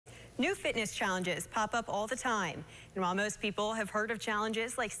New fitness challenges pop up all the time. And while most people have heard of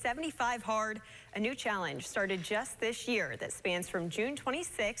challenges like 75 Hard, a new challenge started just this year that spans from June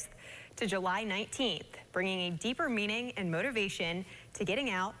 26th to July 19th, bringing a deeper meaning and motivation to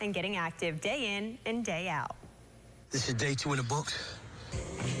getting out and getting active day in and day out. This is day 2 in the books.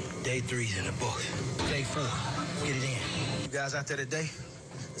 Day 3's in the books. Day 4, let's get it in. You guys out there today?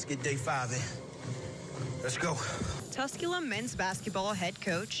 Let's get day 5 in. Let's go. Tusculum men's basketball head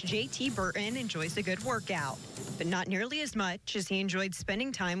coach JT Burton enjoys a good workout, but not nearly as much as he enjoyed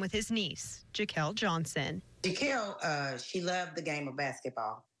spending time with his niece, Jaquel Johnson. Jaquel, she loved the game of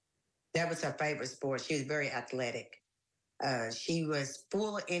basketball. That was her favorite sport. She was very athletic. She was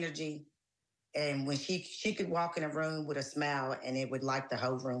full of energy, and when she could walk in a room with a smile, and it would light the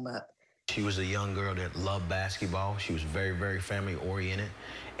whole room up. She was a young girl that loved basketball. She was very, very family-oriented.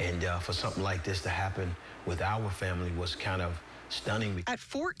 And for something like this to happen with our family was kind of stunning. At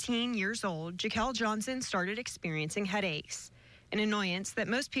 14 years old, Jaquel Johnson started experiencing headaches. An annoyance that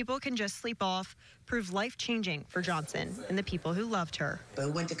most people can just sleep off proved life-changing for Johnson and the people who loved her. But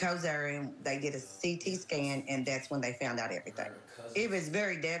we went to Kosar and they did a CT scan, and that's when they found out everything. It was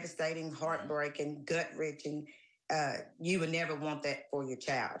very devastating, heartbreaking, gut-wrenching. You would never want that for your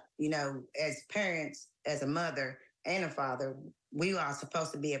child. You know, as parents, as a mother and a father, we are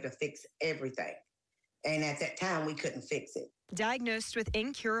supposed to be able to fix everything. And at that time, we couldn't fix it. Diagnosed with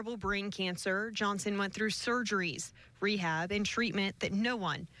incurable brain cancer, Johnson went through surgeries, rehab, and treatment that no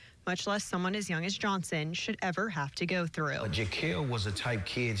one, much less someone as young as Johnson, should ever have to go through. Jaquel was a type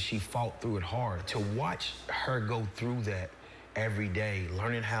kid, she fought through it hard. To watch her go through that every day,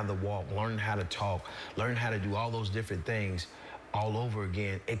 learning how to walk, learning how to talk, learning how to do all those different things all over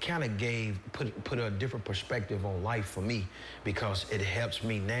again, it kind of put a different perspective on life for me, because it helps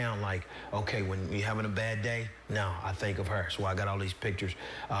me now, like, okay, when you're having a bad day, now I think of her. So I got all these pictures.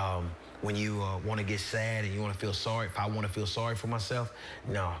 When you want to get sad and you want to feel sorry, if I want to feel sorry for myself,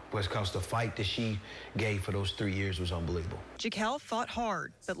 no, because the fight that she gave for those 3 years was unbelievable. Jaquel fought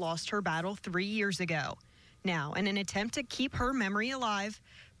hard, but lost her battle 3 years ago. Now, in an attempt to keep her memory alive,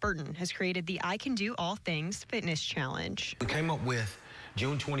 Burton has created the I Can Do All Things Fitness Challenge. We came up with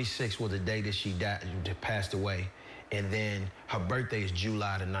June 26th was the day that she passed away, and then her birthday is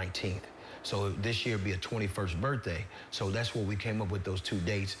July the 19th. So this year will be a 21st birthday. So that's what we came up with, those 2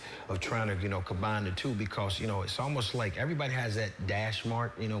 dates of trying to, combine the two, because, it's almost like everybody has that dash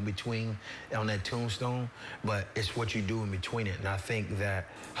mark, between on that tombstone, but it's what you do in between it. And I think that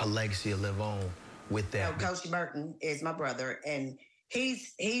her legacy will live on with that. Coach Burton is my brother, and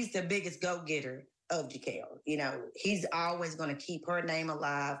he's the biggest go-getter of Jaquel. He's always going to keep her name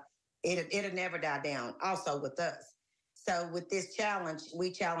alive. It'll never die down, also with us. So with this challenge,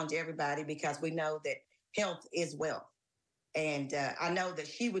 we challenge everybody because we know that health is wealth. And I know that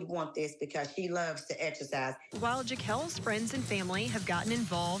she would want this because she loves to exercise. While Jaquel's friends and family have gotten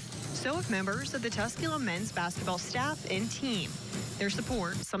involved, so have members of the Tusculum men's basketball staff and team. Their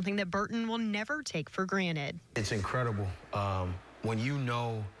support, something that Burton will never take for granted. It's incredible. When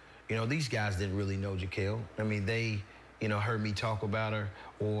these guys didn't really know Jaquel. I mean, they, heard me talk about her,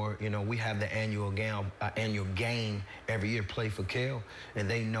 or, we have the annual game every year, Play for Kel, and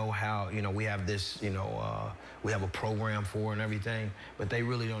they know how, we have this, we have a program for her and everything, but they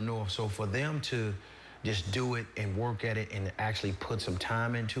really don't know. So for them to just do it and work at it and actually put some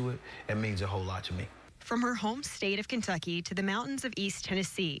time into it, it means a whole lot to me. From her home state of Kentucky to the mountains of East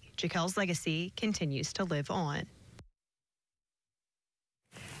Tennessee, Jaquel's legacy continues to live on.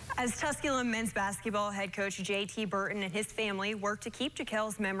 As Tusculum men's basketball head coach JT Burton and his family work to keep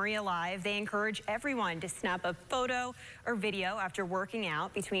Jaquel's memory alive, they encourage everyone to snap a photo or video after working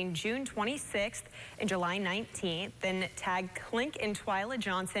out between June 26th and July 19th. Then tag Clink and Twyla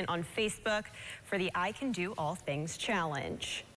Johnson on Facebook for the I Can Do All Things Challenge.